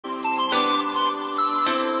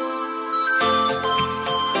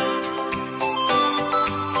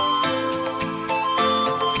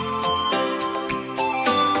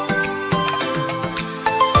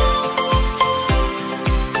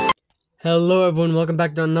Hello everyone, welcome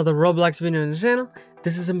back to another Roblox video on the channel.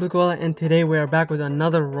 This is SimplyKoala and today we are back with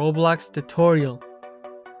another Roblox tutorial.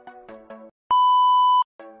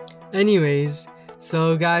 Anyways,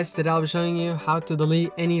 so guys, today I'll be showing you how to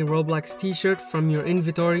delete any Roblox t-shirt from your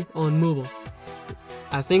inventory on mobile.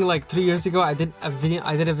 I think like 3 years ago I did a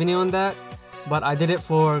video on that, but I did it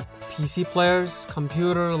for PC players,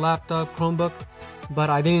 computer, laptop, Chromebook, but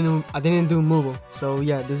I didn't do mobile. So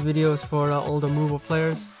yeah, this video is for all the mobile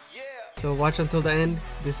players. So watch until the end.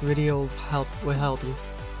 This video will help you.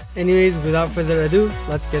 Anyways, without further ado,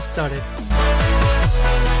 let's get started.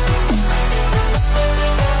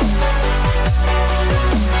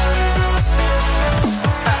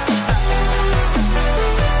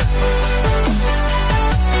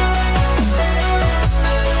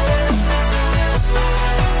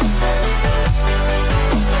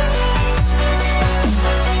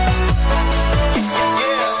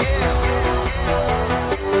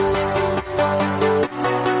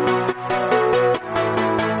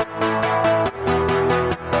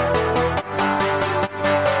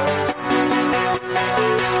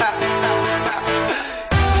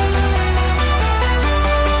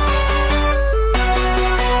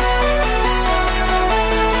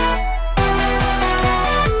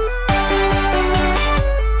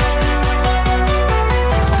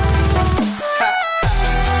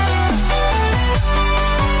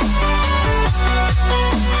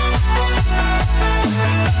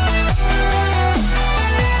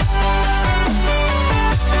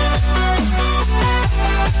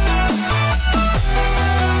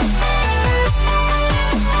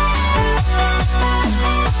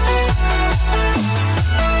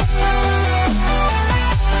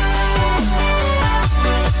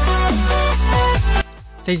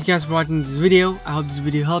 Thank you guys for watching this video. I hope this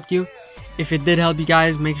video helped you. If it did help you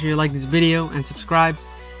guys, make sure you like this video and subscribe.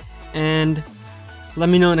 And let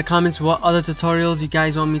me know in the comments what other tutorials you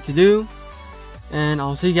guys want me to do. And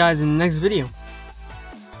I'll see you guys in the next video.